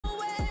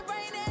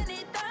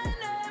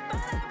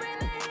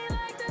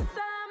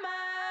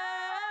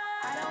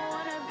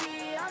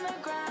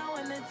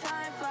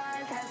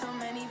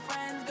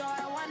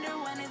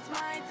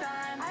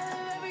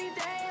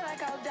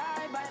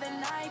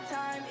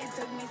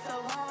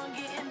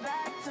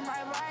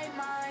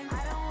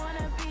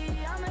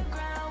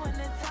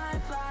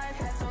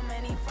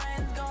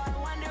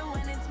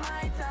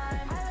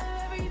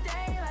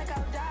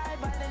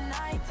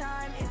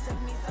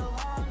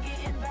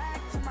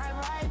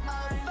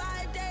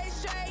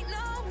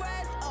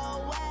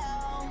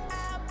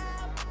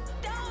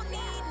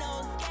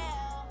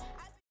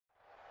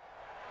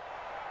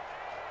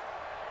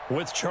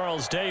With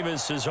Charles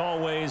Davis, as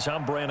always,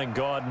 I'm Brandon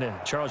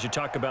Gaudin. Charles, you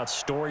talk about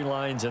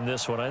storylines in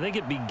this one. I think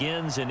it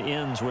begins and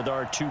ends with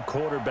our two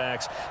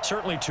quarterbacks,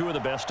 certainly two of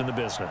the best in the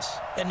business.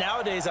 And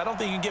nowadays, I don't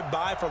think you can get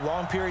by for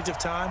long periods of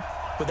time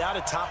without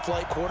a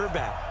top-flight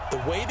quarterback. The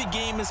way the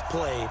game is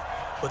played,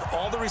 with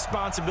all the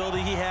responsibility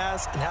he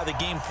has and how the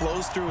game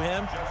flows through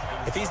him,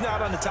 if he's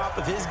not on the top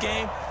of his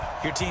game,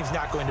 your team's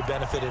not going to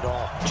benefit at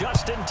all.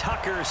 Justin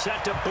Tucker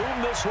set to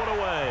boom this one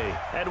away.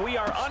 And we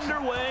are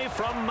underway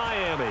from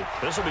Miami.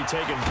 This will be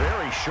taken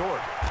very short.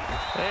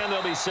 And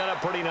they'll be set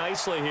up pretty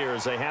nicely here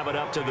as they have it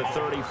up to the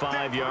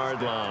 35-yard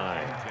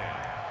line.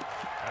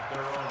 At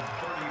their own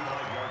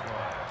 35-yard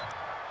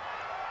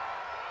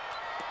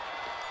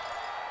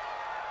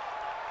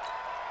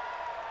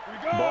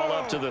line. Ball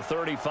up to the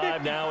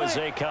 35 now as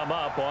they come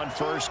up on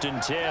 1st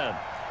and 10.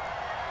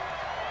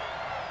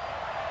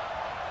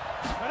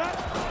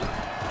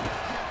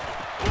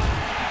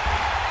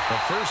 A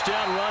first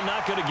down run,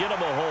 not going to get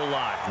him a whole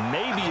lot.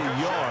 Maybe a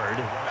yard.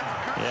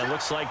 Yeah, it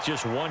looks like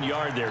just 1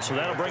 yard there. So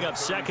that'll bring up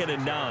 2nd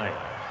and 9.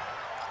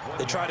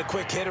 They tried a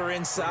quick hitter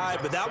inside,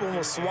 but that one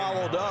was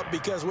swallowed up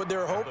because what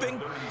they're hoping,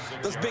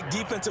 those big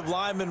defensive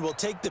linemen will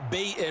take the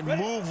bait and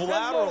move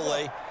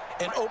laterally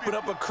and open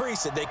up a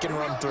crease that they can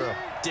run through.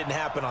 Didn't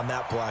happen on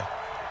that play.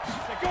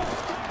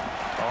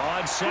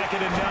 On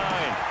 2nd and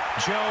 9,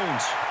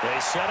 Jones. They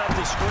set up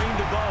the screen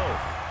to Bo.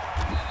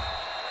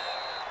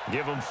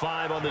 Give them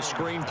 5 on the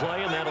screen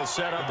play, and that'll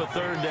set up a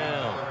 3rd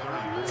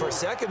down. For a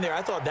second there,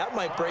 I thought that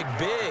might break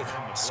big.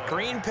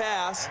 Screen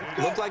pass,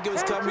 looked like it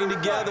was coming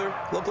together,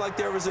 looked like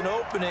there was an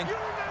opening.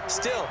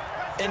 Still,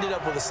 ended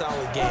up with a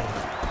solid game.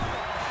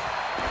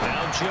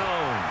 Now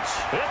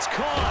Jones. It's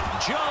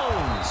caught.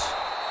 Jones.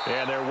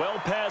 And they're well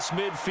past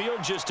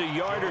midfield, just a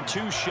yard or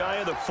two shy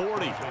of the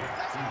 40.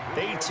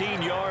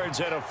 18 yards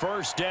and a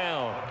first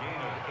down.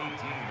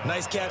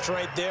 Nice catch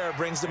right there.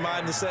 Brings to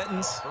mind the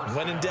sentence,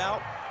 when in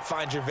doubt,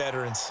 find your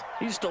veterans.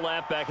 I used to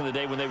laugh back in the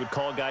day when they would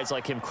call guys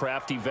like him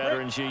crafty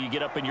veterans. You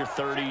get up in your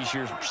 30s,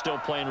 you're still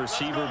playing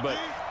receiver, but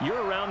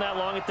you're around that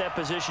long at that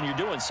position, you're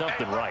doing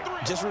something right.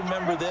 Just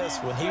remember this,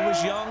 when he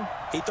was young,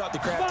 he thought the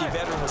crafty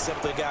veteran was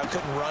simply a guy who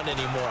couldn't run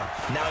anymore.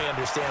 Now he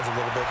understands a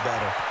little bit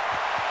better.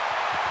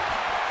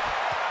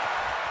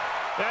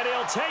 And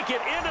he'll take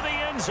it into the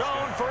end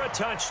zone for a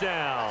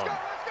touchdown.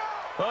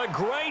 A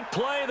great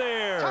play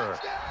there.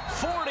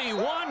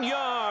 41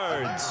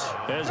 yards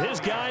as his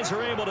guys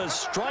are able to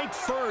strike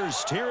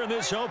first here in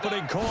this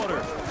opening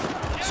quarter.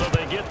 So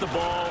they get the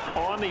ball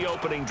on the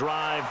opening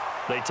drive.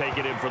 They take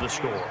it in for the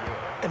score.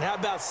 And how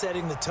about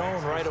setting the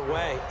tone right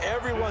away?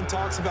 Everyone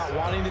talks about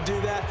wanting to do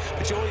that,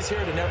 but you always hear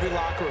it in every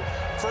locker room.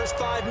 First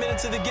 5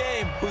 minutes of the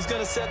game, who's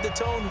going to set the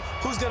tone?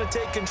 Who's going to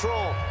take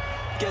control?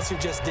 Guess who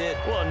just did?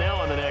 Well, now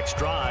on the next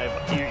drive,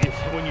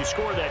 when you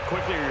score that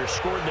quickly or you're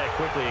scored that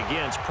quickly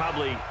against,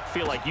 probably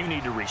feel like you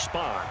need to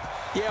respond.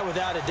 Yeah,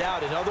 without a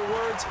doubt. In other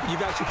words,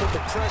 you've actually put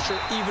the pressure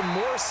even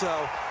more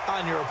so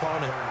on your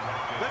opponent.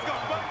 Let's go.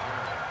 The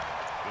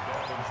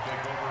Dolphins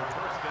take over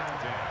 1st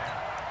and 10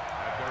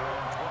 at their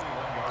own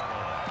 21-yard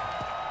line.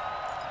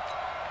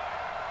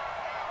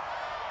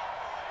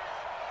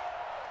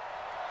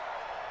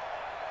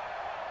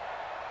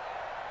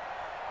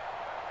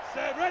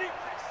 Set, ready?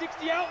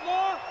 60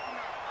 outlaw.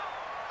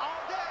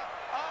 All day,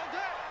 all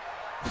day.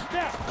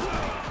 Snap.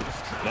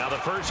 Now the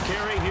first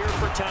carry here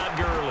for Todd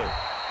Gurley.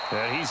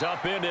 And he's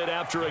upended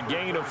after a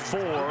gain of 4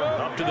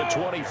 up to the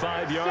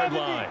 25-yard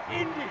line.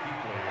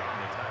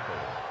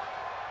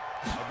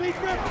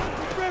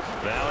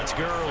 Now it's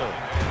Gurley.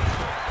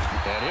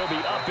 And he'll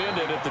be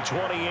upended at the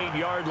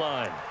 28-yard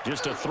line.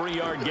 Just a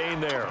 3-yard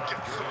gain there.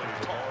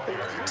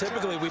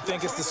 Typically, we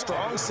think it's the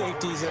strong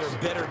safeties that are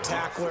better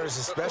tacklers,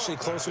 especially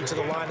closer to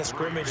the line of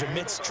scrimmage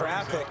amidst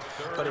traffic.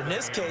 But in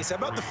this case, how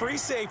about the free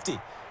safety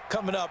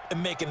coming up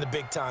and making the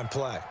big-time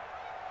play?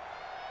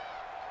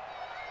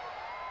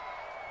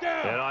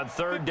 And on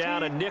 3rd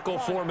down, a nickel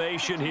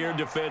formation here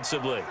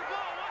defensively.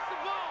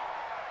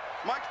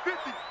 Mike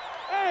 50.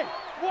 Hey,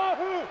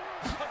 wahoo!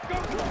 Let's go.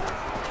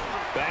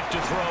 Back to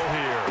throw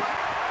here.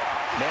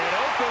 Man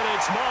open,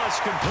 it's Moss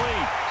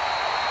complete.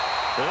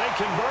 They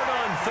convert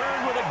on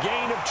 3rd with a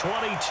gain of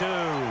 22.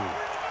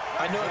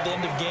 I know at the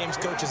end of games,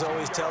 coaches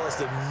always tell us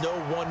that no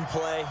one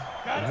play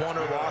won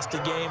or lost a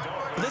game.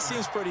 But this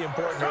seems pretty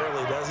important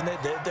early, doesn't it?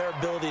 Their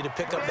ability to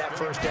pick up that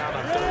first down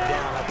on 3rd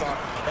down, I thought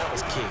that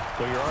was key.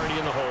 Well, you're already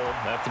in the hole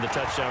after the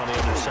touchdown on the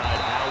other side.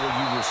 How will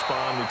you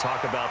respond? We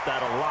talk about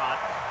that a lot.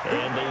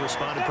 And they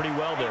responded pretty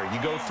well there. You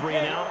go 3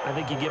 and out, I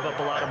think you give up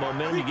a lot of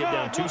momentum. You get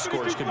down 2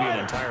 scores, could be an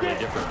entirely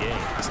different game.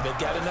 So they've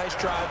got a nice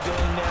drive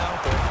going now.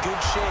 They're in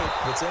good shape.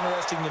 What's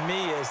interesting to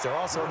me is they're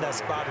also in that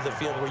spot of the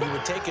field where you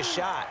would take a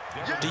shot.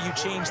 Do you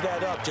change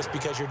that up just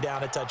because you're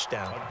down a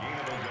touchdown?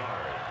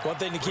 One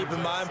thing to keep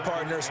in mind,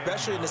 partner,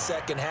 especially in the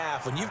second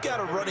half, when you've got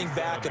a running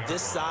back of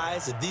this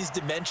size, of these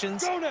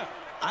dimensions,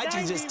 I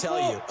can just tell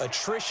you,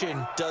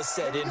 attrition does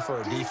set in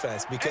for a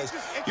defense because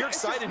you're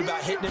excited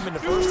about hitting him in the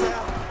first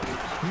half.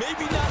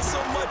 Maybe not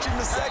so much in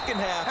the second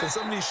half, and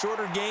some of these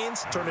shorter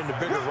gains turn into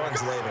bigger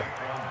runs later.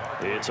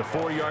 It's a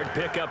 4-yard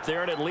pickup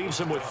there, and it leaves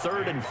him with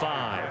 3rd and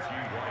 5.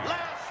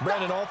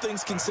 Brandon, all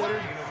things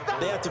considered,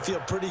 they have to feel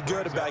pretty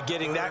good about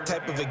getting that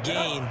type of a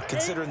gain,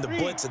 considering the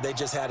blitz that they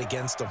just had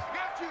against them.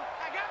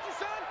 I got you,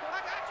 son. I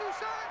got you,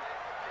 son.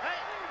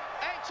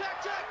 Hey, check.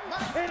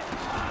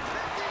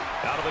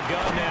 Out of the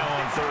gun now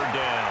on 3rd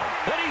down.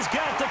 And he's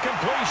got the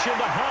completion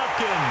to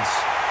Hopkins.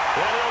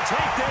 And he'll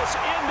take this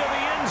into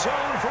the end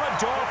zone for a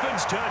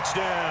Dolphins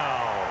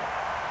touchdown.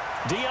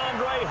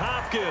 DeAndre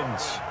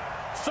Hopkins,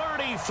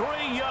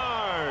 33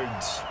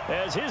 yards,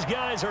 as his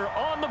guys are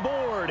on the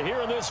board here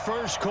in this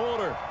first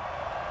quarter.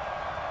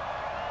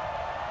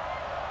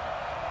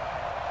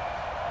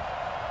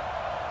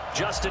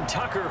 Justin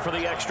Tucker for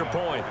the extra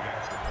point.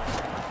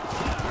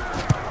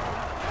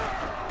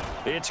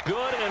 It's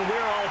good, and we're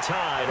all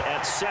tied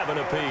at 7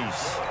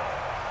 apiece.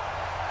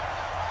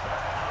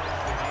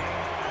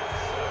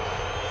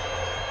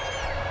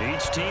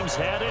 Each team's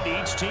had it.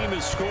 Each team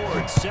has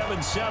scored.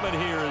 7-7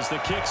 here as the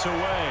kick's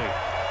away.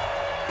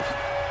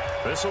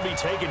 This will be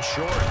taken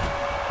short.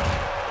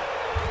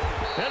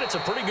 And it's a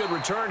pretty good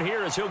return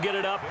here as he'll get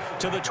it up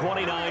to the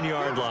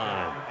 29-yard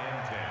line.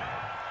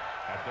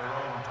 At their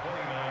own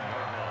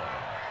 29-yard line.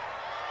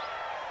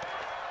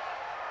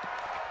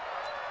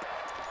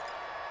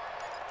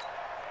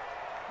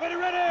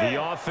 Ready.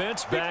 The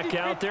offense back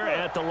out there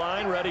at the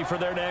line, ready for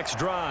their next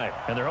drive.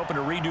 And they're hoping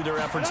to redo their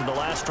efforts in the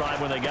last drive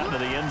when they got into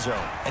the end zone.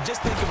 And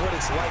just think of what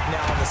it's like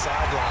now on the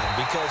sideline,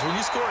 because when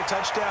you score a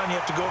touchdown, you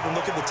have to go over and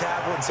look at the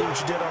tablet and see what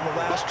you did on the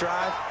last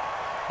drive.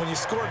 When you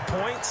scored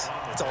points,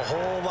 it's a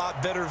whole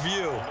lot better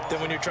view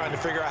than when you're trying to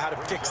figure out how to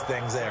fix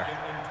things there.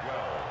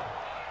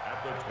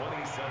 At the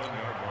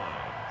 27-yard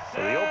line.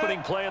 So the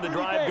opening play of the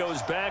drive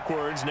goes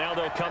backwards. Now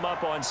they'll come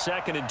up on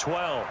 2nd and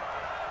 12.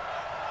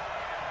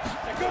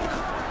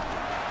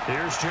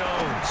 Here's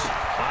Jones,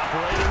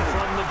 operating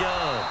from the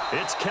gun.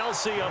 It's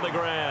Kelsey on the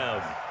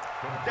grab.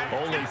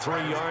 Only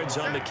 3 yards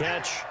on the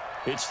catch.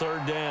 It's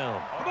 3rd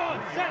down. Come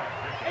on, set.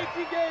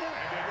 18 Gator.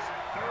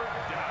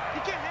 He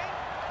can't hang.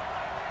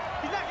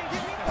 He's not going to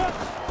get me.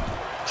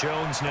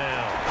 Jones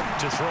now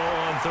to throw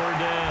on 3rd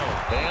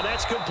down. And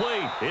that's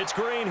complete. It's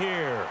Green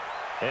here.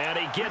 And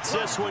he gets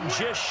this one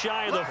just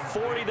shy of the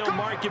 40. They'll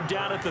mark him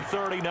down at the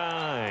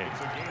 39.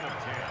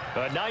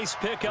 A nice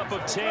pickup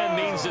of 10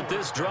 means that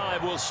this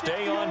drive will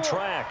stay on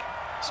track.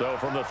 So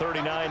from the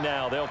 39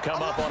 now, they'll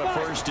come up on a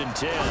 1st and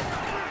 10.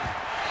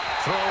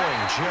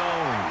 Throwing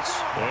Jones.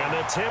 And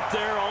the tip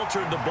there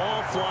altered the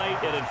ball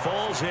flight, and it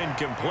falls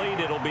incomplete.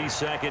 It'll be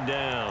 2nd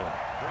down.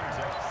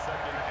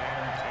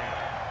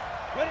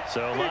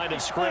 So line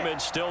of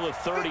scrimmage still the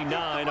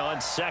 39 on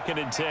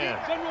 2nd and 10.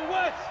 General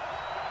West.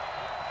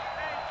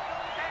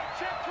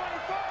 Check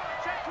 24.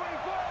 Check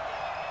 24.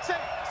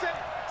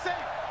 Say.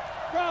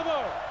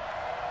 Bravo.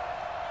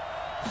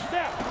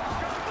 Snap.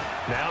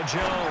 Now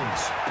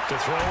Jones to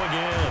throw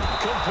again.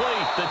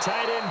 Complete. The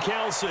tight end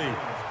Kelsey.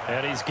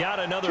 And he's got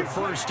another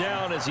 1st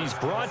down as he's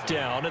brought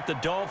down at the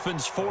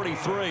Dolphins'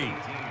 43.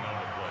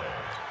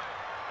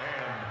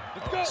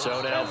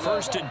 So now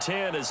 1st and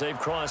 10 as they've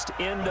crossed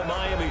into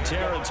Miami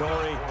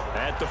territory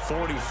at the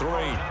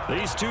 43.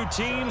 These two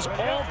teams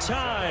all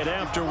tied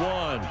after 1.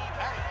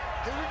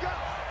 Here we go.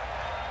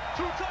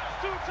 2 times.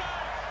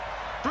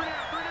 3 down.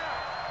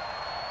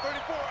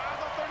 34. Eyes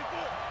on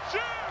 34.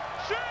 Shoot.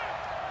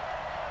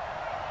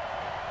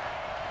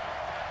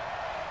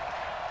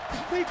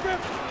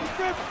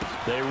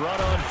 They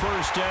run on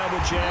 1st down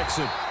with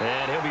Jackson.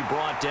 And he'll be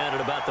brought down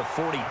at about the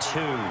 42.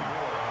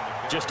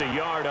 Just a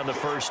yard on the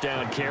 1st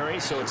down carry,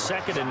 so it's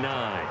 2nd and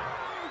 9.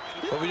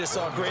 Well, we just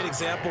saw a great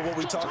example of what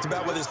we talked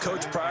about with his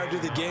coach prior to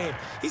the game.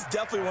 He's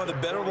definitely one of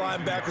the better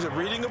linebackers at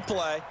reading a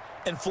play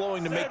and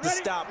flowing to make the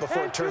stop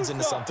before it turns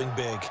into something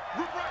big.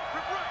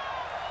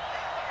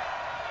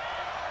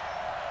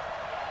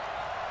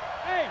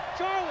 Hey,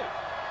 Charlie.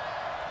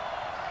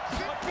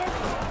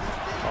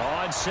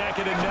 On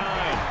 2nd and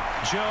 9,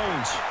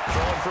 Jones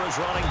throwing for his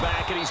running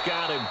back, and he's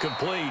got him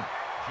complete.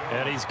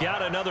 And he's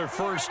got another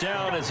 1st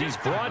down as he's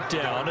brought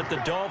down at the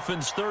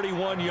Dolphins'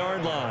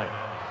 31-yard line.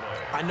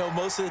 I know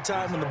most of the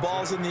time when the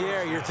ball's in the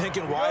air, you're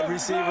thinking wide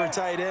receiver,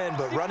 tight end,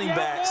 but running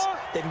backs,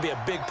 they can be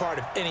a big part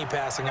of any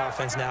passing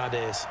offense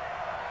nowadays.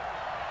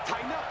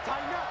 Tighten up.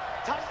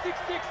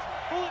 6-6.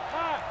 Pull it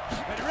high.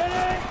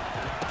 Ready?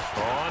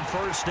 On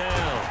 1st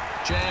down,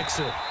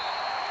 Jackson.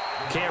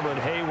 Cameron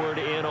Hayward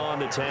in on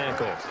the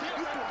tackle.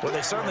 Well,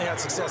 they certainly had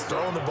success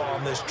throwing the ball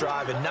in this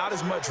drive and not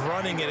as much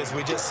running it as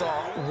we just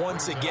saw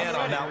once again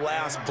on that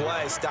last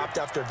play. Stopped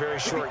after a very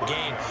short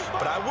gain.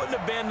 But I wouldn't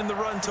abandon the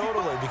run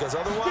totally because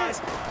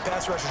otherwise,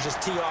 pass rushers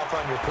just tee off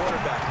on your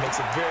quarterback. It makes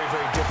it very,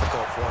 very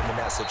difficult for him in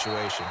that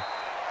situation.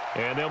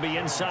 And they'll be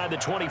inside the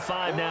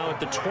 25 now at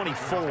the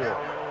 24.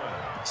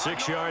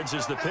 6 yards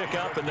is the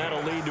pickup, and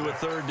that'll lead to a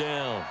 3rd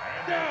down.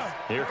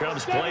 Here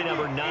comes play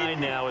number 9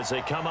 now as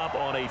they come up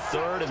on a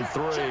 3rd and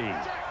 3.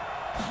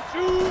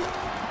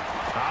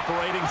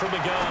 Operating from the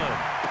gun,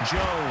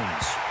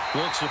 Jones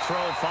looks to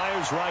throw,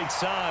 fires right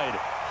side,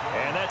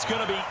 and that's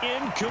going to be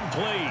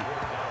incomplete.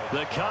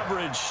 The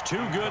coverage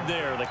too good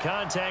there. The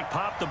contact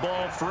popped the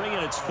ball free,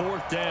 and it's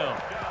 4th down.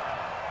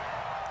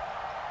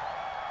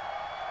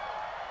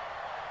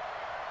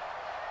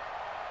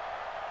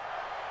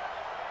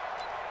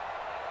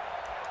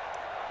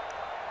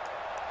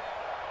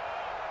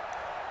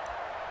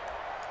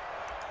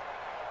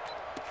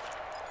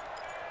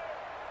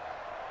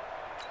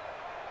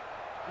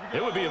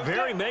 It would be a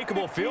very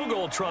makeable field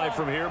goal try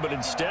from here, but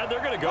instead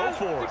they're going to go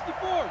for it.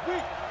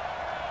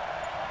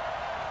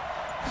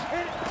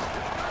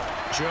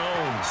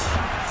 Jones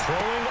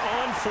throwing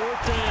on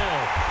 4th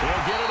down.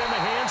 He'll get it in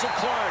the hands of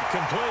Clark,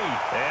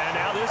 complete. And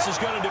now this is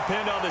going to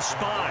depend on the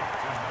spot.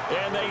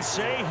 And they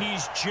say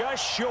he's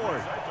just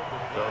short.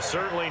 Well,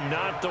 certainly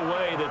not the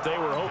way that they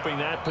were hoping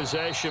that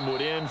possession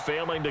would end,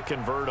 failing to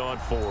convert on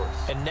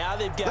 4th. And now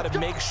they've got to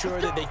make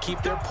sure that they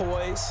keep their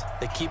poise,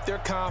 they keep their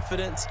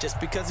confidence. Just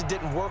because it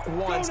didn't work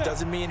once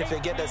doesn't mean if they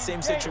get that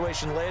same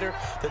situation later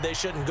that they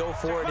shouldn't go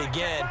for it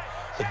again.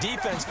 The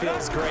defense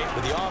feels great,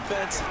 but the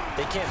offense,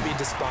 they can't be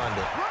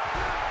despondent.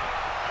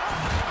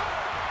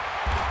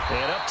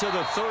 And up to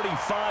the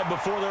 35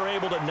 before they're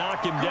able to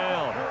knock him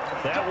down.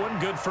 That one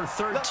good for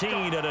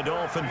 13 and a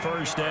Dolphin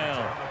first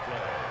down.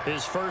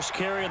 His first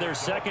carry of their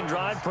second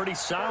drive, pretty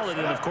solid.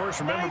 And, of course,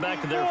 remember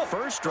back to their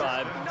first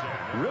drive,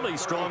 really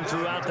strong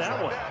throughout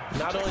that one.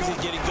 Not only is he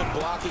getting good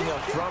blocking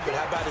up front, but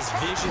how about his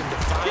vision to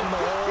find the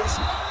holes?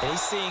 And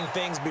he's seeing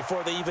things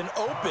before they even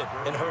open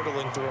and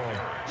hurtling through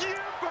them.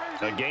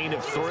 A gain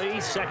of 3,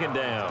 2nd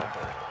down.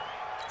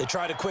 They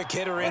tried a quick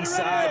hitter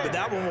inside, but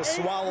that one was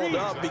swallowed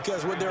up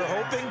because what they're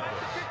hoping,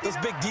 those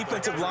big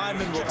defensive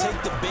linemen will take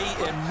the bait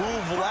and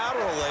move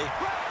laterally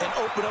and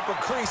open up a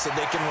crease that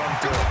they can run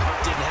through.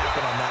 Didn't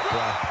happen on that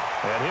play.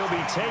 And he'll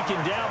be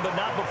taken down, but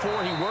not before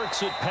he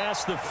works it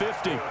past the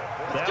 50.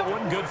 That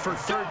one good for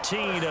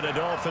 13 and a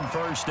Dolphin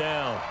first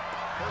down.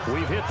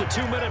 We've hit the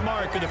 2-minute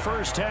mark of the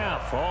first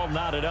half. All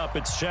knotted up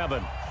at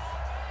 7.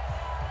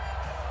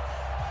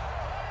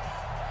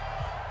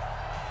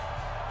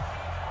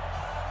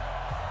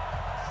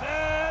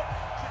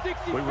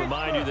 We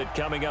remind you that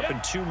coming up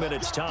in 2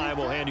 minutes' time,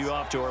 we'll hand you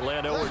off to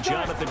Orlando, where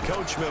Jonathan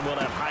Coachman will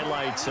have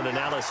highlights and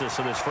analysis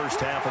of this first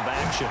half of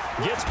action.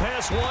 Gets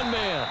past one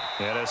man,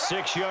 and a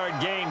 6-yard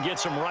gain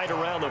gets him right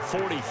around the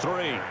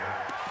 43.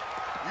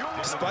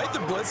 Despite the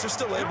blitz, they're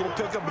still able to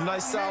pick up a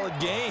nice, solid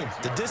gain.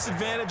 The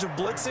disadvantage of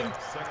blitzing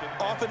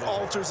often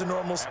alters the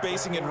normal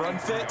spacing and run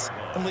fits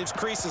and leaves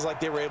creases like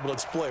they were able to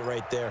exploit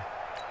right there.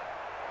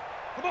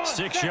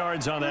 6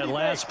 yards on that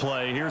last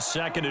play. Here's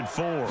 2nd and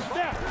 4.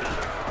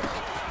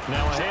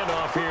 Now a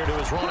handoff here to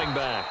his running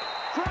back.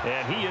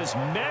 And he is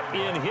met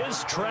in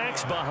his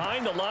tracks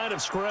behind the line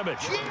of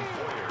scrimmage.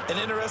 An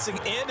interesting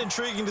and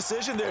intriguing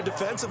decision there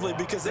defensively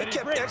because they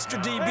kept extra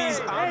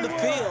DBs on the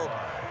field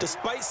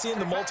despite seeing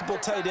the multiple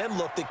tight end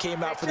look that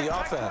came out for the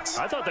offense.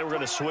 I thought they were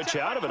going to switch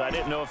out of it. I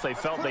didn't know if they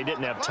felt they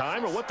didn't have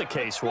time or what the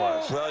case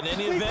was. Well, in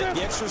any event,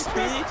 the extra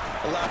speed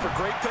allowed for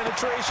great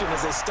penetration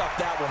as they stuffed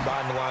that one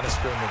behind the line of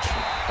scrimmage.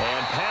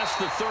 And past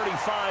the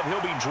 35,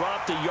 he'll be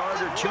dropped a yard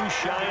or two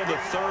shy of the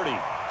 30.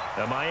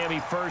 A Miami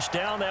first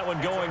down, that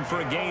one going for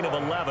a gain of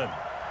 11.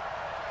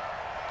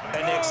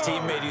 An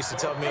ex-teammate used to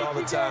tell me all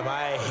the time,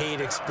 I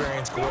hate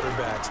experienced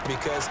quarterbacks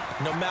because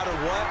no matter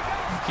what,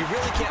 you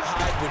really can't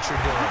hide what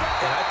you're doing.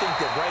 And I think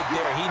that right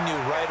there, he knew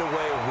right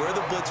away where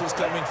the blitz was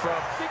coming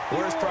from,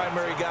 where his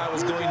primary guy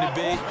was going to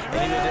be, and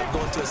he ended up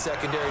going to a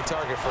secondary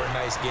target for a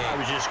nice game. I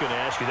was just going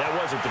to ask you, that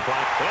wasn't the plan.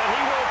 And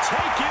he will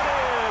take it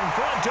in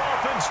for a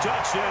Dolphins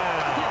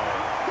touchdown.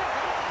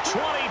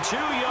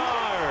 22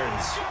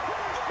 yards.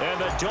 And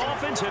the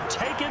Dolphins have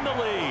taken the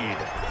lead.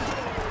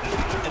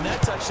 And that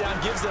touchdown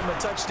gives them a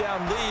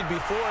touchdown lead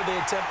before they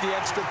attempt the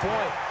extra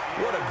point.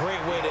 What a great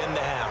way to end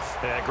the half.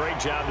 Yeah, great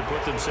job to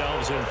put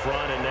themselves in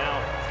front. And now,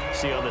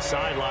 see on the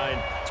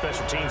sideline,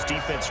 special teams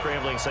defense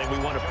scrambling, saying we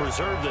want to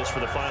preserve this for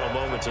the final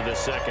moments of this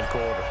second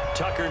quarter.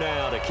 Tucker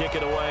now to kick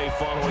it away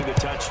following the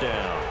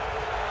touchdown.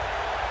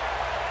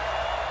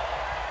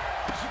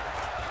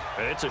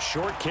 It's a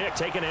short kick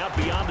taken out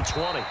beyond the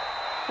 20.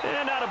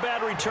 And not a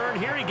bad return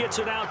here. He gets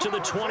it out to the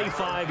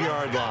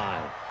 25-yard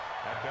line.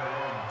 At their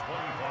own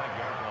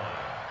 25-yard line.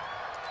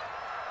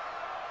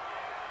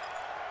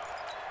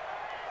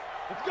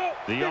 Let's go.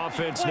 The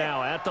offense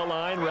now at the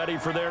line, ready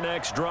for their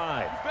next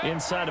drive.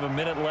 Inside of a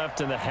minute left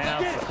in the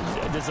half,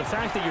 does the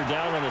fact that you're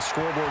down on the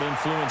scoreboard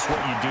influence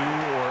what you do,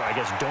 or I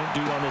guess don't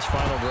do on this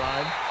final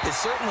drive? It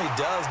certainly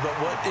does, but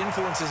what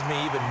influences me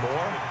even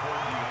more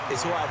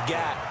is who I've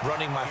got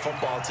running my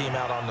football team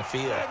out on the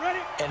field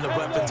and the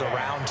weapons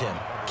around him.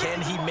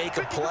 Can he make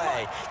a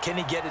play? Can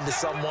he get into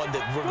someone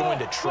that we're going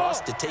to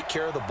trust to take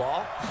care of the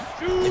ball?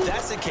 If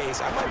that's the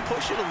case, I might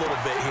push it a little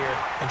bit here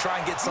and try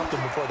and get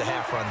something before the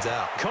half runs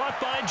out. Caught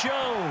by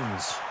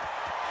Jones.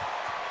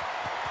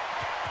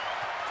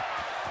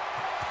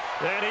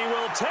 And he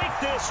will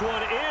take this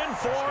one in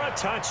for a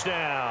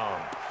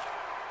touchdown.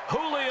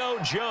 Julio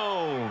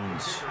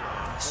Jones,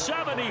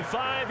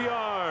 75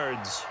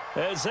 yards,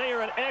 as they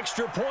are an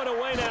extra point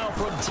away now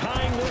from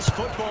tying this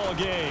football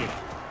game.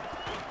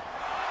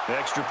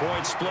 Extra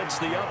point splits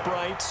the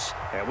uprights,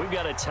 and we've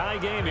got a tie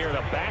game here in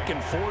a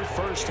back-and-forth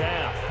first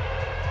half.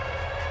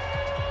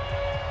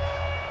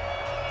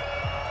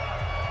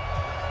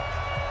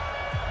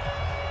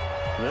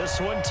 This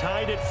one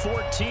tied at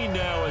 14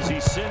 now as he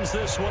sends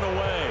this one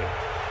away.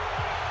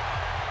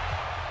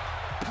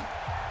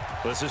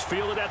 This is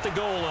fielded at the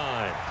goal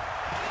line.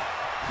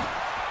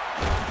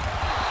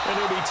 And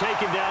he'll be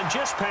taken down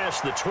just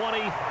past the 20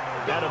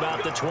 at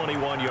about the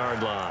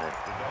 21-yard line.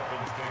 The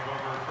Dolphins take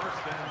over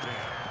first and 10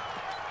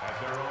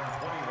 at their own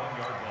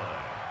 21-yard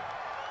line.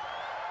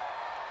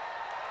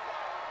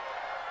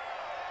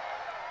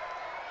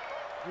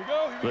 Here we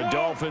go. The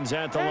Dolphins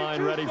at the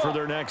line ready for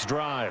their next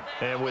drive.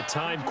 And with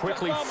time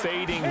quickly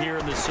fading here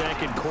in the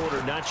second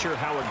quarter, not sure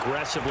how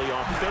aggressively,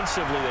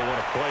 offensively they want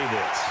to play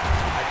this.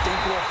 I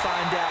think we'll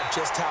find out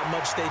just how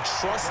much they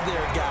trust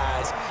their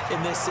guys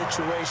in this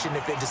situation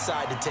if they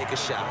decide to take a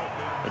shot.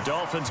 The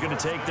Dolphins going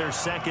to take their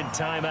second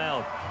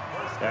timeout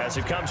as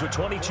it comes with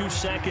 22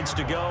 seconds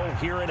to go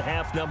here in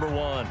half number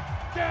one.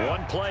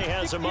 One play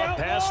has them up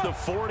past the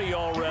 40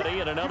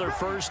 already, and another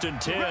first and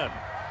 10.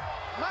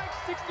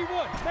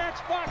 61,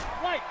 matchbox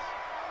lights.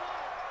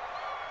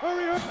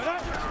 Hurry up.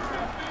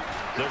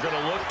 They're going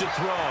to look to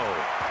throw.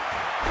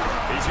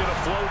 He's going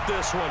to float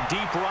this one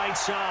deep right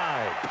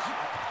side.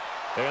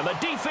 And the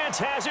defense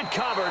has it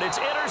covered. It's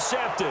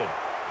intercepted.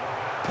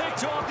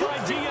 Picked off by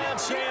Deion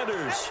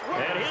Sanders.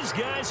 And his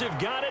guys have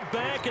got it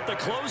back at the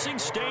closing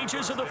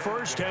stages of the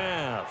first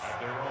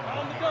half.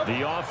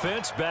 The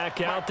offense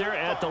back out there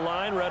at the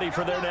line ready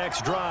for their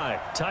next drive.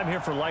 Time here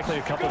for likely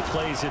a couple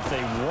plays if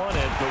they want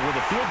it. But with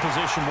the field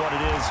position what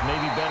it is,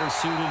 maybe better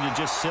suited to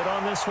just sit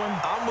on this one?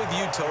 I'm with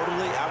you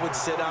totally. I would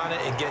sit on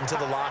it and get into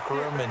the locker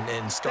room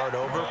and start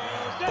over.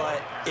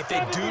 But if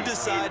they do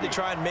decide to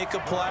try and make a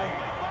play,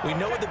 we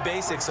know what the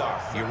basics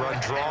are. You run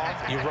draw,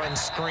 you run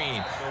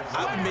screen.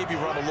 I would maybe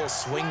run a little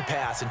swing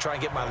pass and try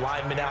and get my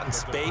lineman out in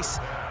space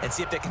and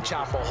see if they can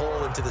chop a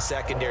hole into the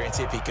secondary and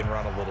see if he can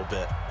run a little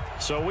bit.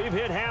 So we've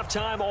hit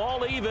halftime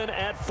all even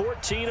at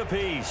 14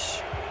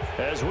 apiece.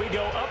 As we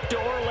go up to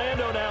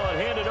Orlando now and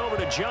hand it over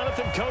to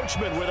Jonathan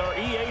Coachman with our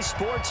EA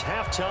Sports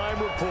halftime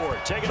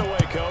report. Take it away,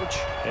 Coach.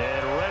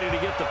 And ready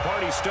to get the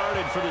party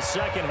started for the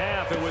second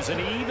half. It was an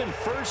even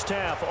first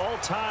half, all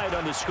tied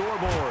on the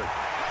scoreboard.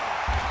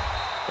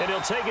 And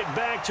he'll take it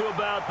back to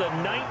about the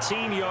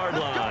 19-yard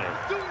line.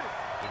 The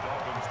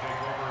Dolphins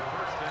take over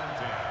first and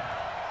 10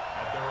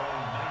 at their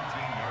own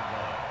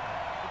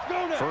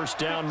 19-yard line. First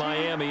down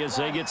Miami as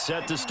they get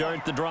set to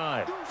start the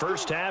drive.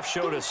 First half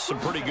showed us some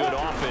pretty good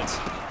offense.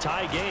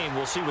 Tie game,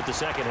 we'll see what the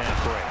second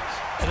half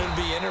brings. And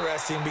it'll be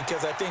interesting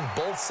because I think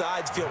both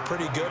sides feel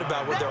pretty good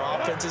about what their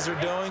offenses are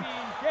doing.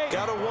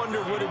 Gotta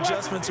wonder what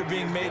adjustments are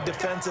being made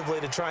defensively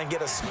to try and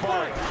get a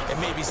spark and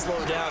maybe slow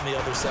down the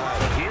other side.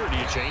 Here, do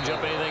you change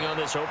up anything on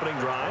this opening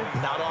drive?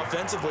 Not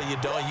offensively, you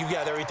don't. You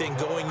got everything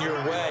going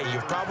your way.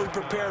 You've probably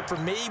prepared for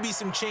maybe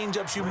some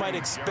change-ups you might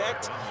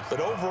expect, but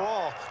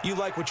overall, you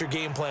like what your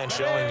game plan's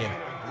showing you.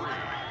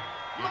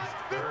 It's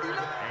third and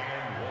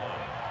 1.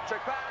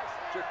 Check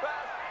pass. Check pass.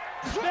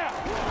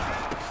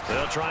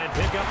 They'll try and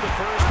pick up the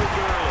first with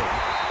Gurley.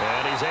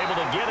 And he's able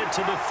to get it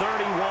to the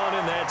 31,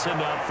 and that's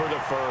enough for the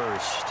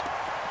first.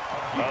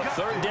 A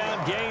third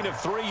down gain of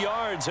 3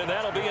 yards, and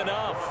that'll be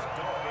enough.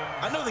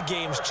 I know the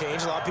game's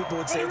changed. A lot of people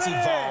would say it's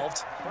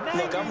evolved.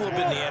 Look, I'm a little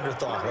bit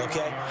Neanderthal,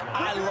 okay?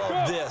 I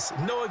love this.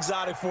 No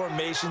exotic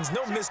formations,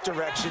 no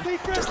misdirection.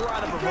 Just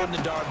line up and run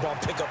the darn ball,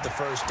 pick up the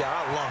first down.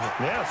 I love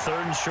it. Yeah,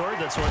 third and short,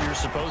 that's what you're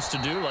supposed to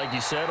do. Like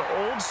you said,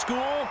 old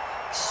school,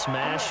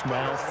 smash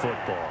mouth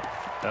football.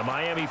 A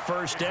Miami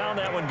first down,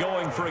 that one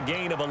going for a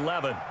gain of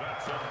 11.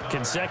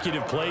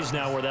 Consecutive plays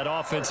now where that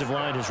offensive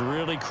line has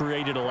really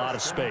created a lot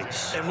of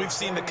space. And we've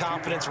seen the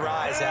confidence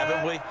rise,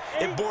 haven't we?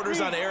 It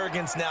borders on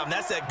arrogance now, and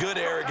that's that good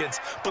arrogance,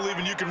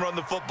 believing you can run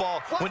the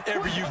football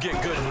whenever you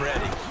get good and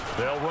ready.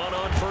 They'll run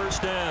on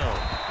first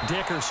down.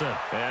 Dickerson,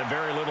 and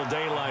very little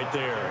daylight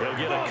there. He'll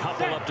get a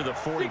couple up to the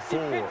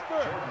 44.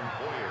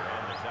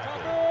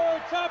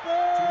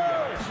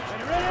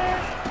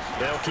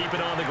 They'll keep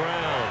it on the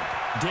ground.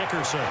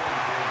 Dickerson.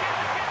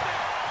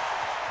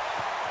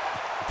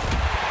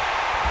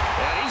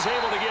 And he's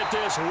able to get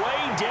this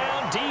way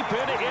down deep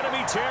into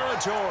enemy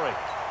territory.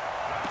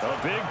 A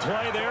big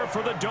play there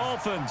for the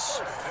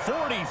Dolphins.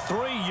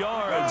 43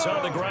 yards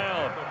on the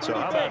ground. So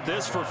how about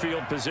this for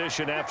field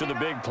position after the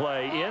big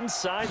play?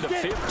 Inside the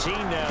 15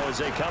 now as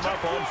they come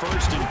up on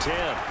first and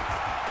 10.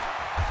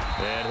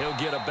 And he'll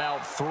get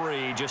about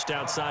 3 just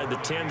outside the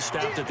 10,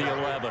 stopped at the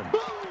 11.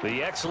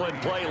 The excellent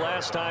play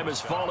last time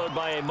is followed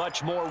by a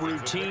much more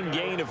routine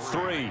gain of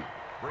 3.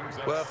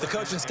 Well, if the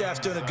coaching staff's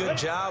doing a good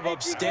job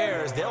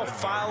upstairs, they'll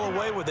file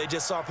away what they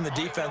just saw from the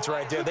defense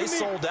right there. They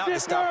sold out to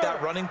stop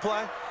that running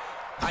play.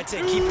 I'd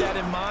say keep that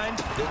in mind.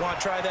 They want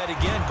to try that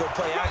again, go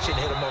play action,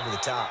 hit them over the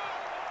top.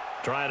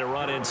 Trying to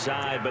run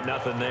inside, but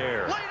nothing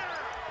there.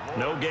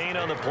 No gain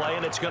on the play,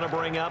 and it's going to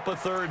bring up a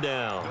third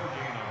down.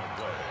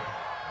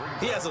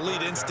 He has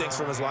elite instincts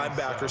from his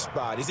linebacker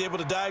spot. He's able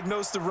to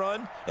diagnose the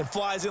run and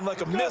flies in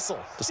like a missile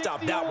to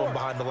stop that one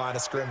behind the line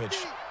of scrimmage.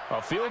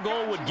 A field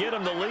goal would get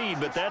them the lead,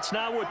 but that's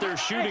not what they're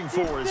shooting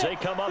for as they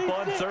come up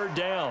on third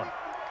down.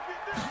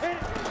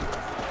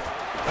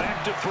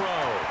 Back to throw.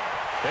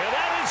 And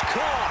that is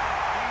caught.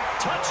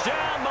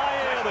 Touchdown,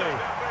 Miami.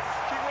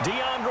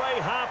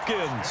 DeAndre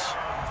Hopkins.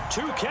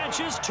 2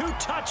 catches, 2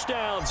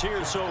 touchdowns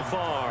here so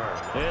far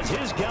as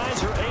his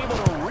guys are able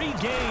to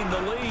regain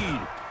the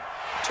lead.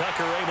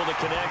 Tucker able to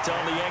connect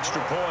on the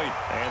extra point,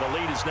 and the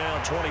lead is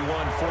now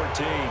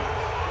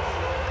 21-14.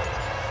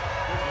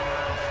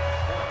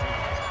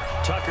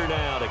 Tucker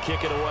now to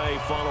kick it away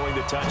following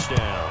the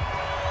touchdown.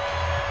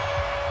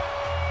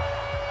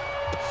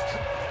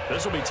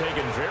 This will be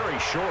taken very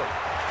short.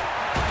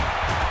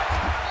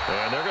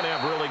 And they're going to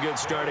have really good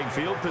starting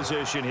field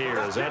position here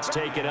as that's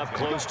taken up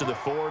close to the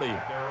 40.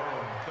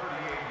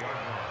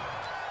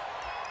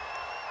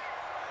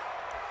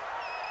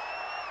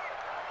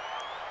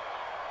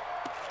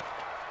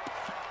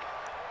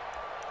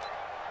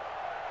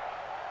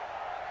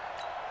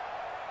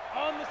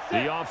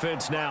 The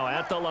offense now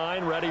at the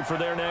line, ready for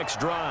their next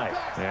drive.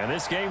 And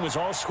this game was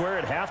all square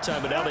at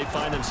halftime, but now they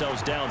find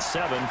themselves down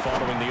 7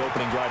 following the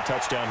opening drive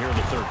touchdown here in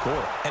the third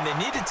quarter. And they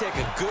need to take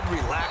a good,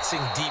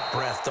 relaxing, deep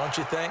breath, don't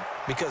you think?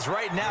 Because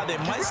right now they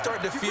might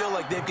start to feel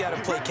like they've got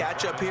to play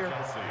catch-up here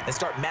and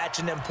start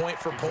matching them point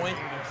for point.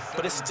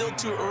 But it's still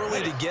too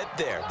early to get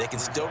there. They can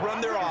still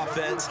run their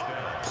offense.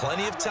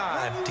 Plenty of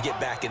time to get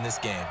back in this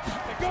game.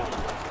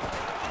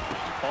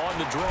 On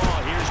the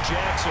draw, here's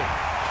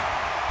Jackson.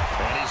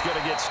 And he's going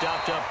to get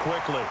stopped up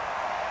quickly.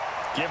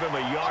 Give him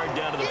a yard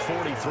down to the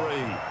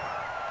 43.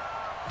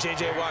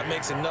 J.J. Watt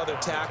makes another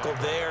tackle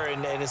there,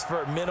 and it's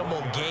for a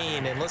minimal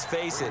gain. And let's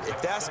face it,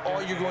 if that's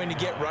all you're going to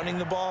get running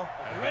the ball,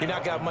 you're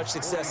not going to have much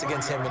success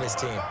against him and his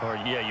team. Or,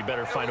 yeah, you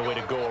better find a way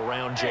to go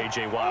around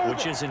J.J. Watt,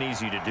 which isn't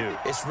easy to do.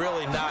 It's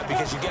really not,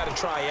 because you got to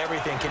try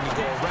everything. Can you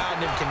go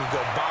around him? Can you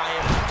go by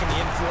him? Can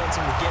you influence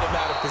him to get him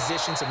out of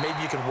position so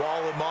maybe you can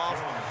wall him off?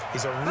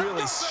 He's a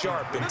really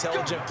sharp,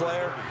 intelligent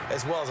player,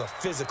 as well as a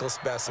physical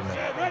specimen.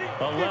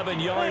 11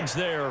 yards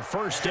there,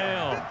 first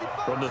down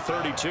from the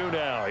 32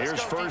 now. Here's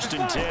 1st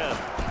and 10.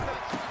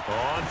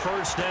 On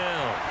first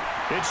down,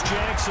 it's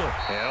Jackson.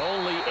 And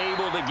only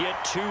able to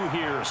get 2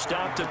 here,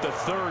 stopped at the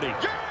 30.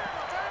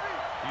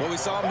 Well, we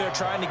saw him there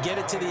trying to get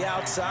it to the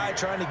outside,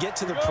 trying to get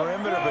to the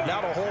perimeter, but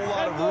not a whole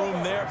lot of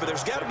room there. But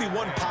there's got to be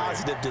one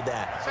positive to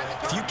that.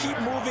 If you keep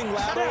moving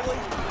laterally,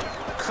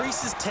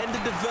 creases tend to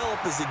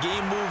develop as the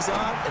game moves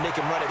on, and they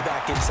can run it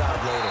back inside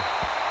later.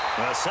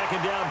 A second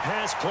down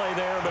pass play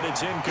there, but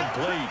it's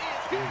incomplete.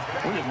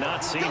 We have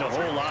not seen a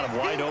whole lot of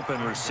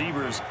wide-open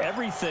receivers.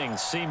 Everything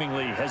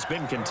seemingly has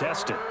been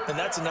contested. And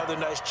that's another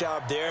nice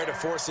job there to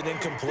force an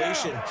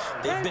incompletion.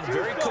 They've been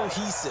very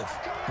cohesive,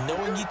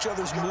 knowing each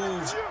other's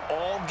moves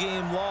all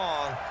game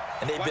long,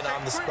 and they've been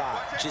on the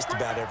spot just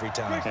about every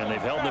time. And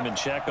they've held them in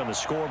check on the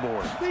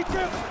scoreboard.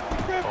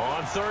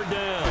 On third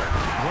down,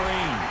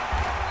 Green.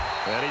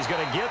 And he's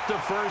going to get the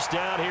first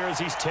down here as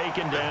he's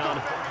taken down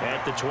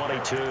at the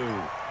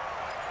 22.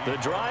 The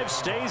drive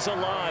stays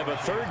alive, a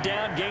third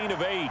down gain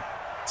of 8.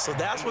 So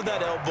that's what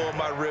that elbow in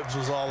my ribs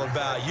was all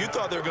about. You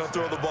thought they were going to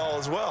throw the ball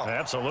as well.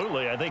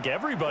 Absolutely. I think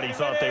everybody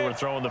thought they were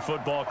throwing the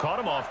football, caught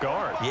him off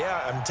guard. Yeah,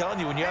 I'm telling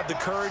you, when you have the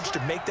courage to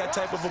make that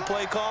type of a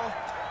play call,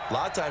 a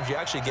lot of times you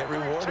actually get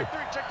rewarded.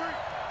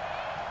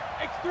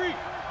 X3,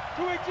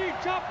 218,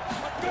 chop.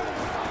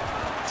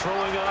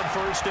 Throwing on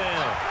first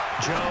down,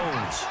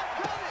 Jones.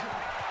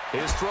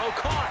 His throw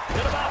caught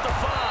at about the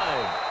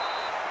 5.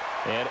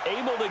 And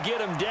able to get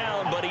him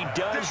down, but he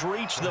does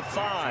reach the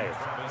 5.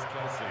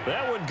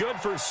 That one good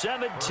for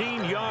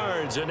 17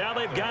 yards, and now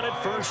they've got it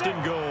 1st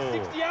and goal.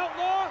 60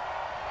 outlaw.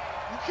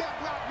 You can't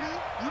block me.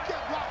 You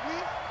can't block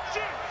me.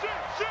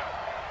 Shit.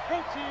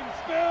 Protein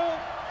spill.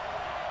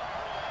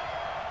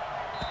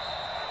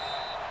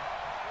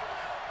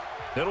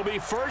 It'll be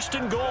 1st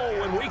and goal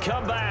when we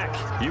come back.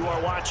 You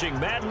are watching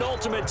Madden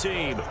Ultimate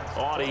Team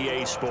on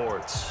EA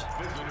Sports.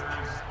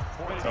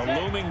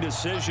 A looming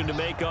decision to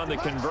make on the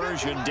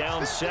conversion,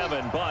 down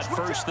 7, but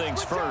first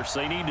things first,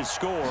 they need to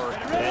score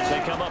as they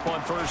come up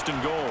on 1st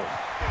and goal.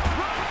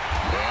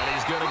 And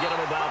he's going to get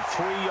him about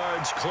 3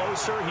 yards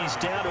closer. He's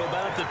down to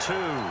about the 2.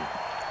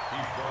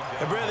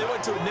 And, Brad, they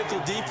went to a nickel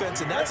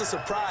defense, and that's a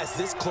surprise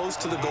this close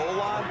to the goal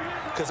line,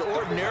 because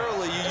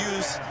ordinarily you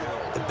use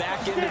the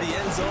back end of the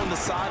end zone, the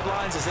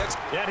sidelines as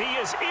extra. And he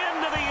is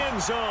into the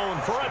end zone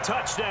for a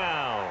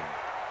touchdown.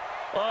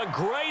 A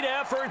great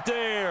effort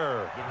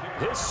there.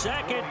 His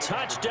 2nd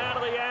touchdown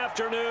of the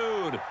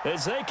afternoon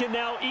as they can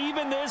now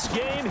even this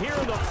game here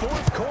in the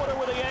 4th quarter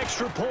with the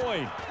extra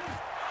point.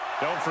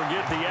 Don't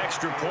forget the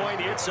extra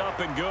point. It's up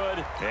and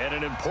good. And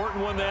an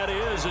important one that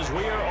is, as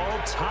we are all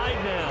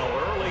tied now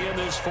early in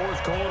this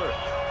 4th quarter.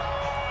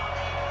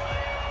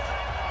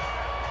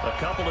 A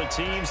couple of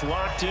teams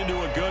locked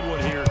into a good one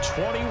here.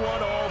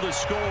 21 all the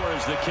score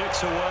as the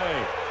kick's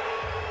away.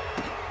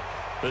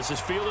 This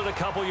is fielded a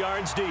couple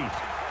yards deep.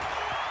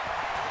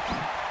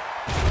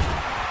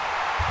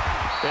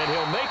 And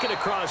he'll make it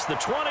across the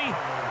 20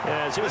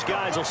 as his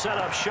guys will set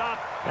up shop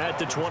at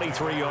the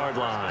 23-yard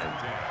line.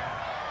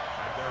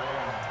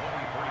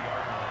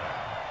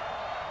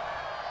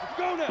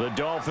 The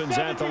Dolphins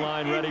at the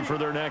line ready for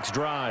their next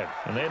drive.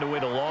 And they had to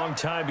wait a long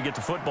time to get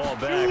the football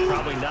back.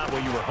 Probably not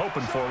what you were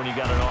hoping for when you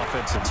got an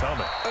offensive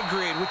helmet.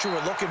 Agreed. What you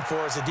were looking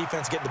for is the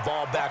defense getting the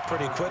ball back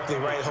pretty quickly,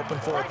 right? Hoping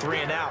for a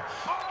 3-and-out.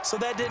 So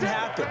that didn't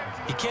happen.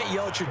 You can't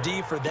yell at your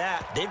D for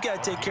that. They've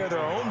got to take care of their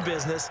own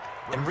business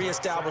and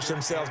reestablish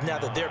themselves now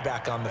that they're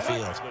back on the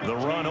field. The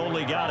run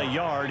only got a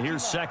yard.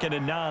 Here's 2nd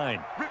and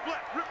 9.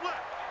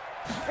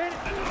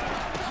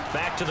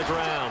 Back to the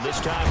ground, this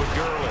time with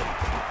Gurley.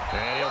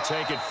 And he'll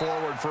take it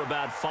forward for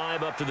about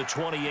 5 up to the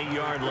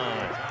 28-yard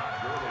line.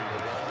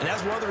 And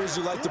that's one of the reasons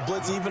you like to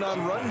blitz even on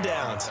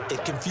rundowns.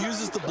 It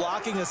confuses the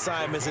blocking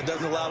assignments. It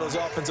doesn't allow those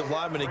offensive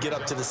linemen to get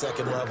up to the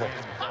second level.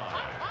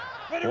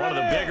 One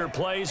of the bigger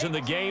plays in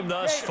the game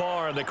thus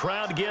far, and the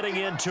crowd getting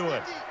into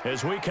it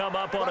as we come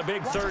up on a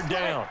big 3rd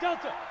down.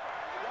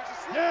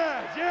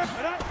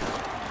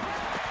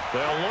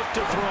 They'll look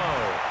to throw.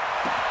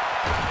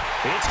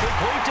 It's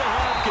complete to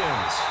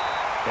Hopkins.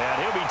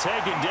 And he'll be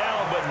taken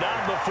down, but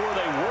not before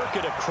they work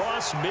it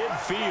across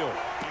midfield.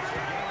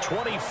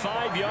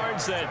 25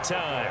 yards that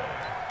time.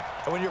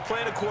 And when you're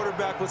playing a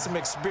quarterback with some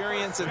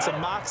experience and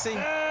some moxie,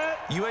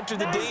 you enter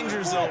the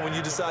danger zone when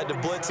you decide to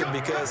blitz him,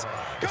 because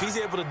if he's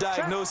able to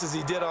diagnose as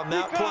he did on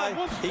that play,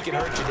 he can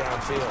hurt you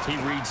downfield. He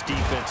reads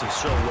defenses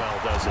so well,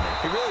 doesn't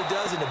he? He really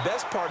does, and the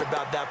best part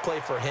about that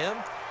play for him,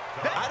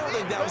 I don't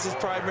think that was his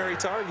primary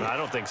target. I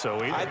don't think so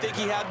either. I think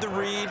he had the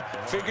read,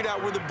 figured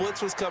out where the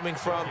blitz was coming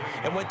from,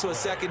 and went to a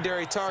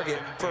secondary target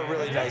for a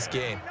really nice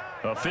gain.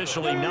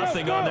 Officially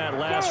nothing on that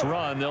last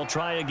run. They'll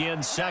try again,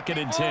 2nd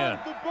and 10.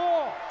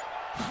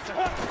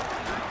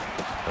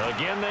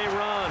 Again they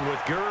run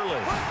with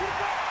Gurley.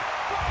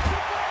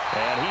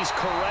 And he's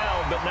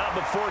corralled, but not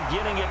before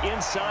getting it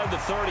inside the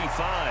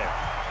 35.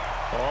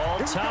 All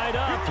tied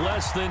up,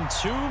 less than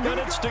 2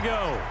 minutes to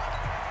go.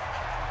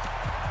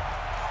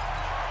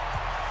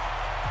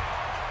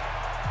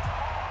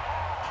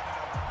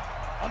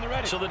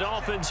 So the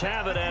Dolphins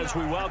have it as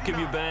we welcome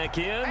you back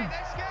in.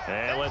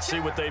 And let's see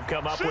what they've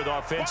come up with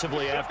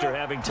offensively after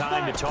having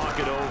time to talk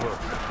it over.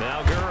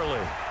 Now Gurley.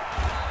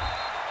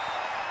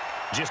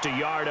 Just a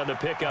yard on the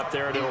pickup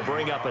there, and it'll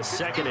bring up a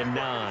 2nd and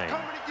 9.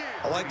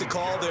 I like the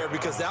call there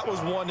because that was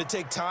one to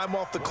take time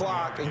off the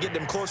clock and get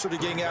them closer to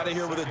getting out of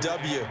here with a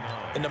W.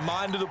 In the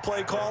mind of the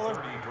play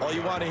caller, all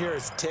you want to hear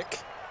is tick,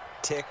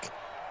 tick,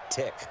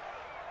 tick.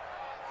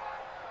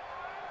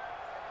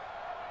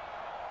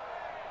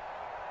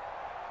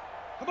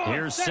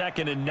 Here's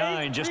 2nd and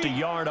 9, just a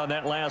yard on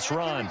that last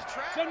run.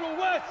 General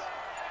West.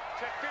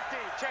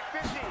 Check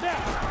 15.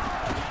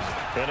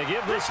 And a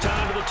give this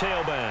time to the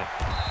tailback.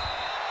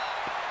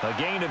 A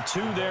gain of 2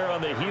 there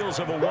on the heels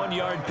of a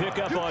 1-yard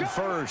pickup on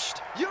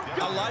 1st.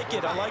 I like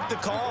it. I like the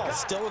call.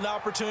 Still an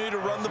opportunity to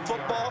run the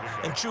football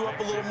and chew up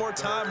a little more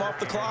time off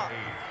the clock.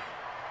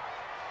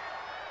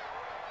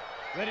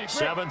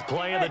 7th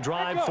play of the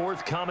drive,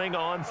 forthcoming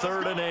on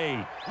 3rd and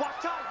 8.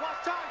 Watch time.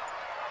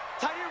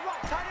 Tight end right.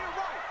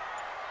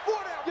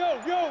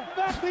 Yo,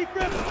 back, lead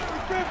grip.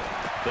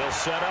 They'll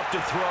set up to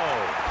throw.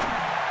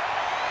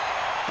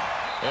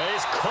 And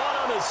he's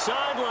caught on the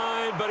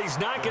sideline, but he's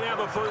not going to have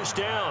a first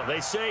down. They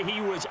say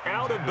he was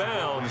out of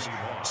bounds,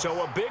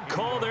 so a big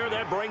call there.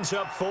 That brings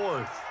up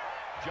 4th.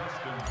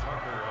 Justin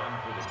Tucker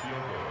on for the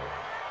field goal.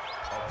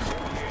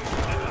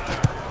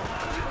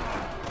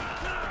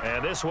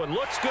 And this one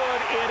looks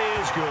good. It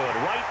is good.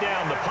 Right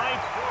down the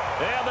pipe.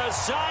 And the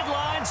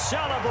sideline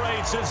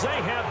celebrates as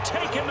they have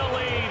taken the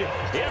lead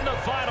in the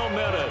final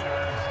minute.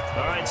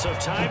 All right, so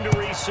time to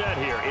reset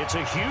here. It's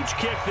a huge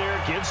kick there,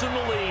 gives them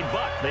the lead,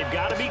 but they've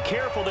got to be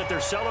careful that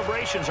their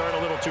celebrations aren't a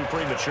little too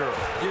premature.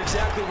 You're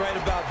exactly right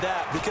about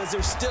that, because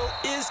there still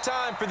is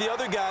time for the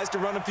other guys to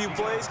run a few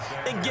plays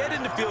and get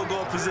into field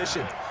goal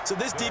position. So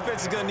this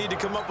defense is going to need to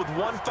come up with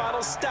one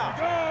final stop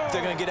if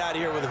they're going to get out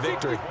of here with a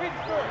victory.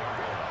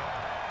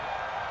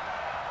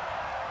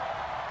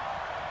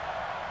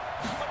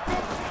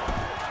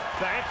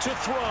 Back to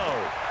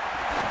throw.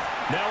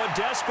 Now a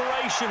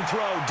desperation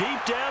throw deep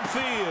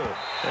downfield.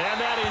 And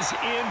that is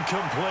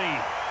incomplete.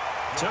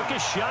 Took a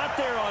shot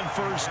there on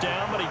 1st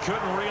down, but he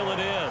couldn't reel it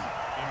in.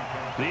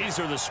 These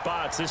are the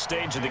spots, this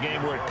stage of the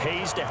game, where it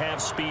pays to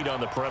have speed on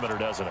the perimeter,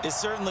 doesn't it? It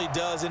certainly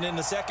does, and in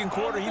the second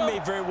quarter, he may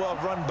very well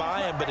have run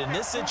by him, but in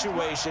this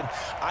situation,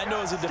 I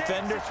know as a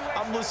defender,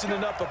 I'm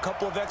loosening up a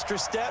couple of extra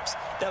steps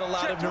that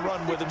allowed him to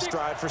run with him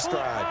stride for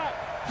stride.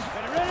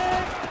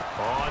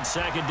 On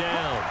 2nd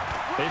down,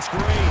 it's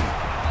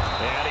Green.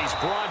 And he's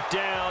brought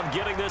down,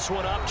 getting this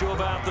one up to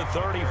about the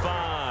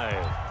 35.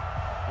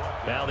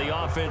 Now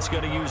the offense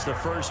going to use the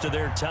first of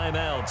their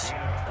timeouts,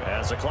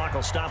 as the clock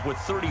will stop with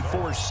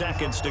 34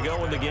 seconds to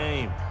go in the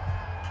game.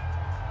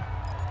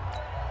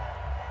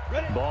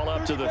 Ball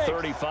up to the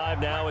 35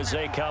 now as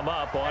they come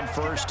up on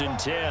 1st and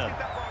 10.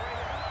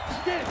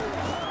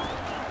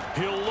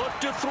 He'll look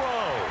to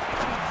throw.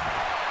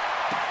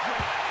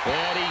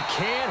 And he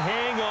can't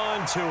hang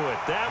on to it.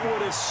 That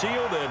would have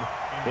sealed it.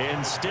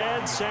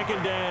 Instead,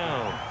 2nd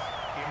down.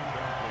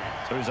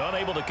 who's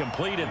unable to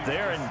complete it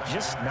there, and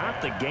just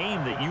not the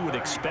game that you would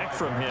expect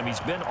from him. He's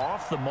been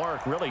off the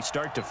mark really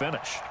start to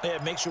finish. Yeah,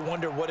 it makes you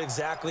wonder what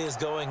exactly is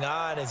going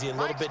on. Is he a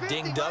little bit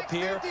dinged up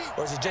here,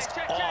 or is he just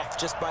off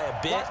just by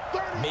a bit?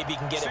 Maybe he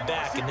can get it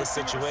back in this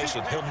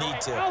situation. He'll need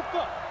to.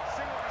 Alpha.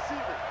 Single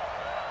receiver.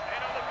 Hey,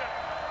 now look at it.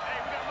 Hey,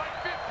 we got Mike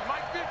 50.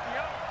 Mike 50,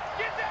 huh?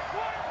 Get that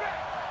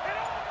quarterback.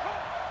 And all come.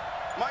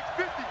 Mike's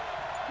 50.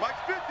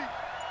 Mike's 50.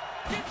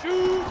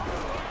 Shoot.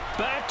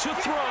 Back to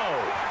throw.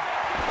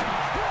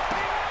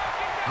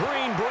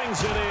 Green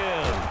brings it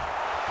in.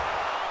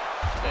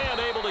 And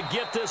able to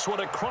get this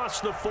one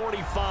across the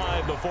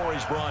 45 before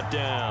he's brought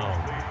down.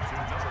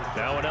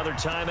 Now another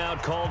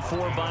timeout called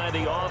for by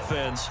the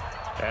offense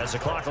as the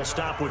clock will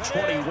stop with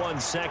 21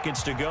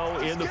 seconds to go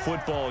in the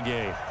football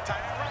game. Tie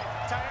it right.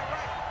 Tie it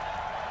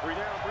right. 3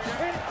 down, 3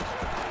 down.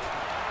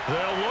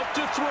 They'll look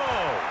to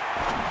throw.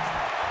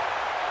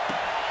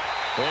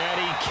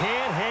 And he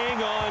can't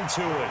hang on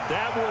to it.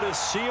 That would have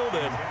sealed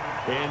it.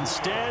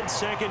 Instead,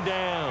 second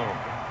down.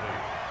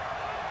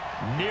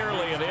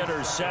 Nearly an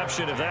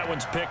interception. If that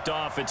one's picked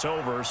off, it's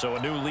over. So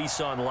a new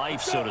lease on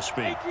life, so to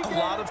speak. A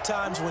lot of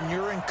times when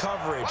you're in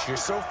coverage, you're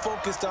so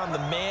focused on the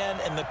man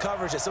and the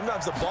coverage that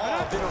sometimes the ball,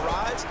 if it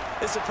arrives,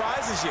 it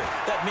surprises you.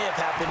 That may have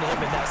happened to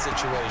him in that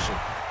situation.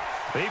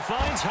 He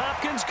finds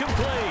Hopkins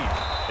complete.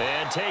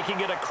 And taking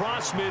it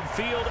across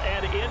midfield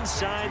and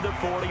inside the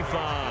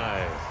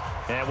 45.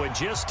 And with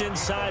just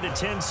inside of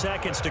 10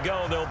 seconds to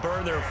go, they'll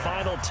burn their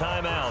final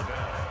timeout.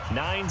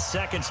 9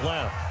 seconds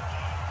left.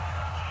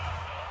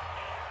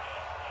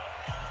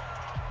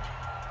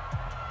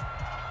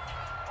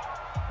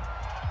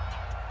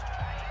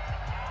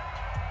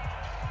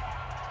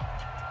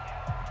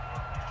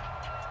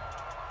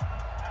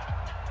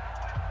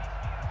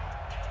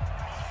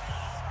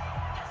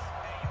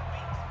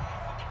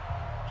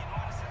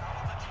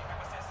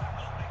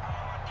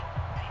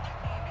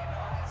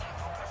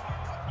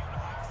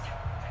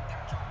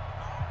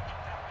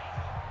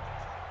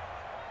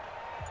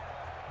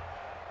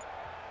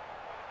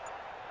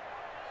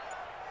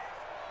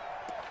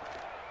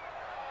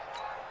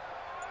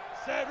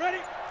 Set, ready,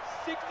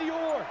 60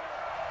 or.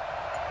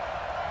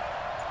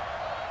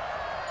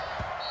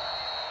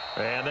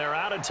 And they're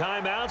out of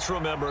timeouts,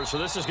 remember, so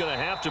this is going to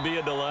have to be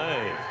a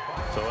delay.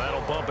 So that'll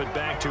bump it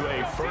back to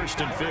a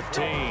 1st and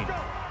 15.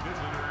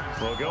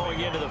 Well, going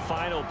into the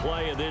final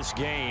play of this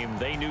game,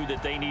 they knew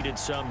that they needed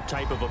some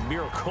type of a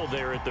miracle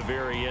there at the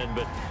very end,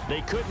 but they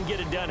couldn't get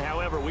it done.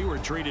 However, we were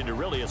treated to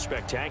really a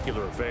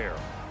spectacular affair.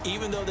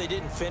 Even though they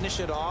didn't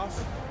finish it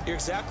off, you're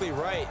exactly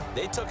right.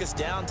 They took us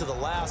down to the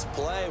last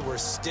play. We're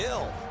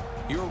still,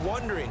 you're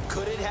wondering,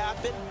 could it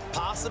happen?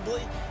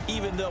 Possibly,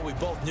 even though we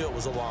both knew it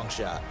was a long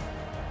shot.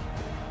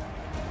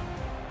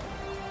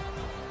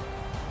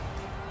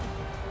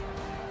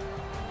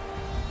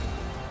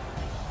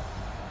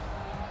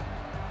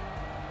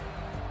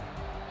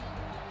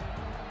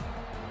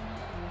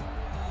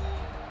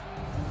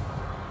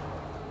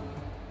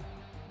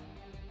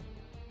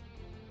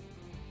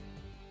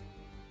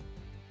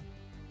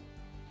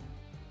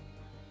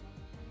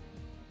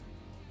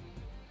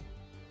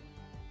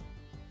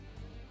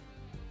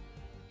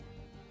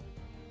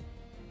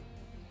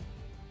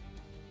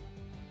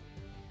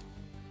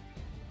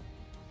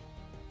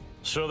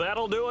 So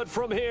that'll do it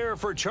from here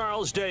for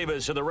Charles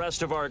Davis and the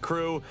rest of our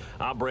crew.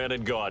 I'm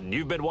Brandon Gaudin.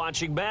 You've been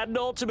watching Madden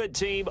Ultimate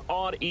Team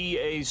on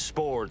EA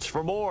Sports.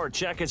 For more,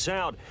 check us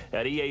out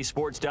at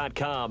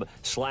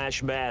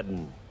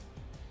easports.com/Madden.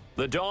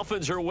 The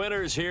Dolphins are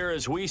winners here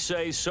as we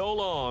say so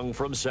long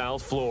from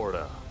South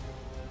Florida.